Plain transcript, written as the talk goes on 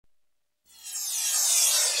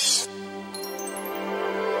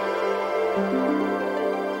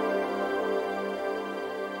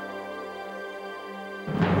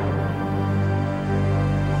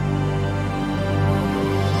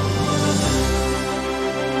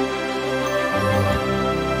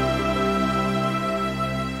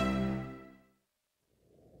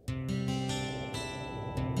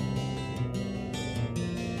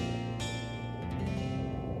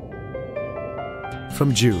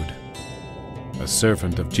From Jude, a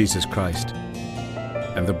servant of Jesus Christ,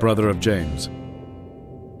 and the brother of James,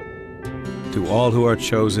 to all who are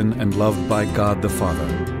chosen and loved by God the Father,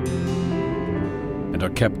 and are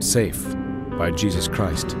kept safe by Jesus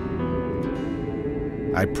Christ,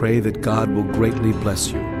 I pray that God will greatly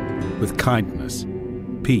bless you with kindness,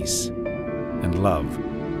 peace, and love.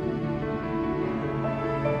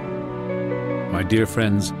 My dear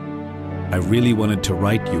friends, I really wanted to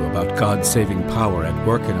write you about God's saving power at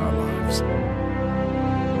work in our lives.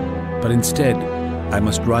 But instead, I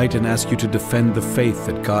must write and ask you to defend the faith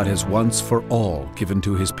that God has once for all given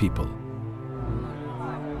to His people.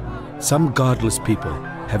 Some godless people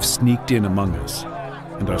have sneaked in among us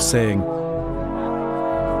and are saying,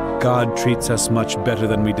 God treats us much better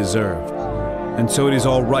than we deserve, and so it is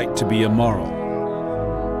all right to be immoral.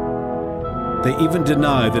 They even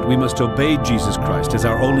deny that we must obey Jesus Christ as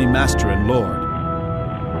our only Master and Lord.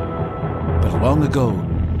 But long ago,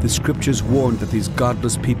 the Scriptures warned that these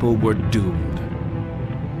godless people were doomed.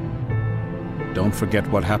 Don't forget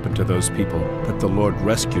what happened to those people that the Lord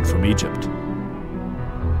rescued from Egypt.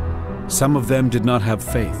 Some of them did not have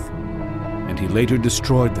faith, and He later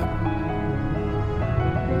destroyed them.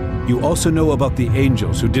 You also know about the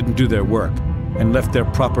angels who didn't do their work and left their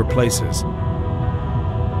proper places.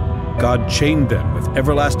 God chained them with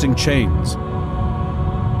everlasting chains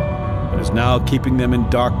and is now keeping them in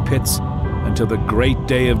dark pits until the great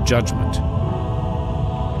day of judgment.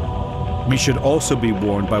 We should also be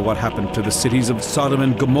warned by what happened to the cities of Sodom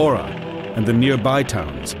and Gomorrah and the nearby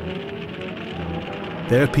towns.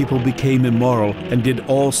 Their people became immoral and did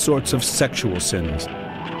all sorts of sexual sins.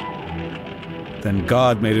 Then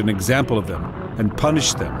God made an example of them and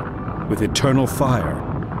punished them with eternal fire.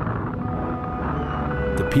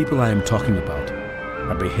 The people I am talking about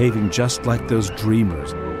are behaving just like those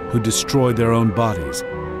dreamers who destroy their own bodies.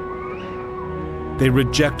 They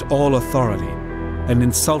reject all authority and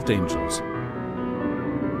insult angels.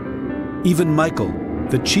 Even Michael,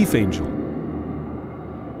 the chief angel,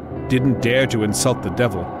 didn't dare to insult the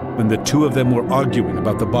devil when the two of them were arguing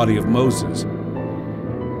about the body of Moses.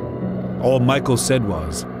 All Michael said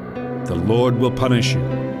was, "The Lord will punish you."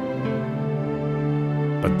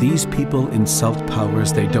 But these people insult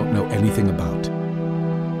powers they don't know anything about.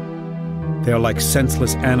 They are like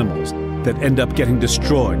senseless animals that end up getting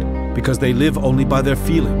destroyed because they live only by their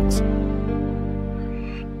feelings.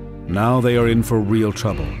 Now they are in for real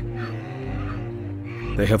trouble.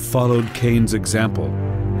 They have followed Cain's example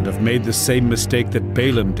and have made the same mistake that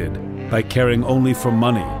Balaam did by caring only for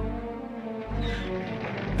money.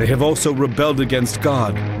 They have also rebelled against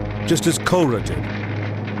God, just as Korah did.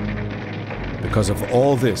 Because of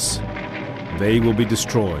all this, they will be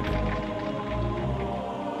destroyed.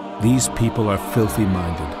 These people are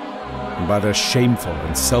filthy-minded, and by their shameful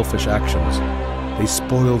and selfish actions, they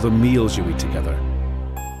spoil the meals you eat together.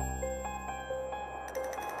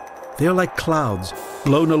 They are like clouds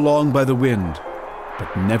blown along by the wind,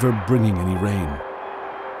 but never bringing any rain.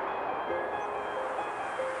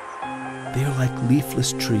 They are like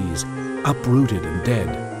leafless trees, uprooted and dead,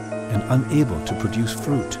 and unable to produce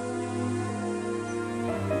fruit.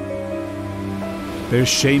 Their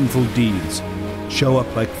shameful deeds show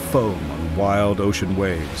up like foam on wild ocean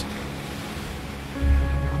waves.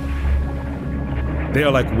 They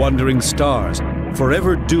are like wandering stars,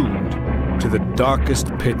 forever doomed to the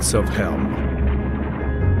darkest pits of hell.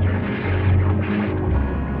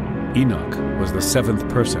 Enoch was the seventh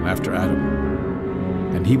person after Adam,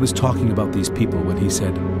 and he was talking about these people when he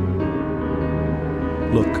said,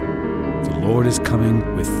 "Look, the Lord is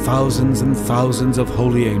coming with thousands and thousands of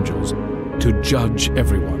holy angels to judge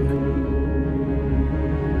everyone.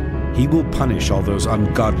 He will punish all those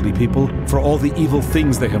ungodly people for all the evil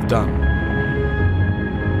things they have done.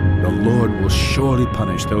 The Lord will surely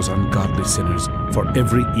punish those ungodly sinners for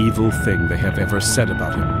every evil thing they have ever said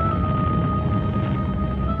about Him."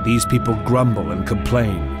 These people grumble and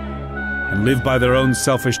complain and live by their own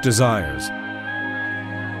selfish desires.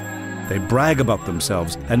 They brag about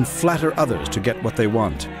themselves and flatter others to get what they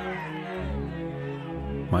want.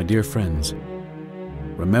 My dear friends,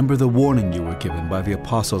 remember the warning you were given by the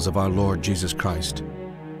apostles of our Lord Jesus Christ.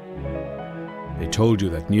 They told you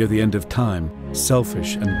that near the end of time,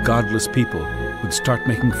 selfish and godless people would start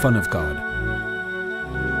making fun of God.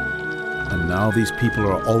 And now these people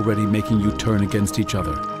are already making you turn against each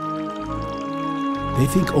other. They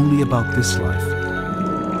think only about this life,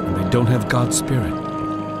 and they don't have God's Spirit.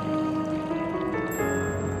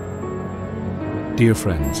 Dear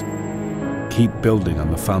friends, keep building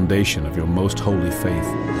on the foundation of your most holy faith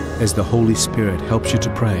as the Holy Spirit helps you to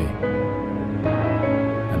pray.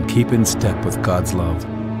 And keep in step with God's love.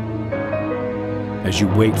 as you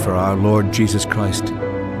wait for our Lord Jesus Christ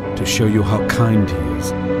to show you how kind He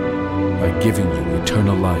is by giving you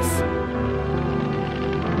eternal life.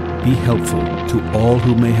 Be helpful to all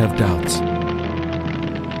who may have doubts.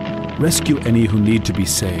 Rescue any who need to be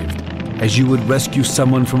saved, as you would rescue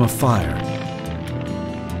someone from a fire.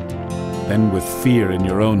 Then, with fear in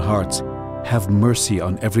your own hearts, have mercy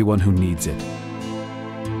on everyone who needs it.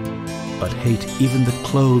 But hate even the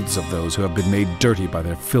clothes of those who have been made dirty by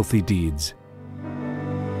their filthy deeds.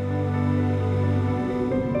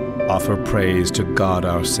 Offer praise to God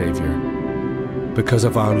our Savior, because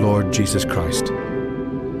of our Lord Jesus Christ.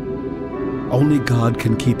 Only God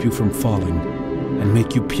can keep you from falling and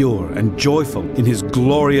make you pure and joyful in His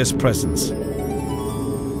glorious presence.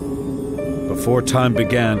 Before time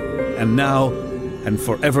began, and now, and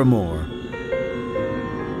forevermore,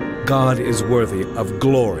 God is worthy of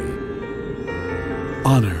glory,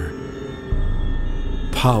 honor,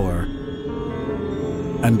 power,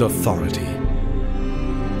 and authority.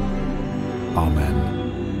 Amen.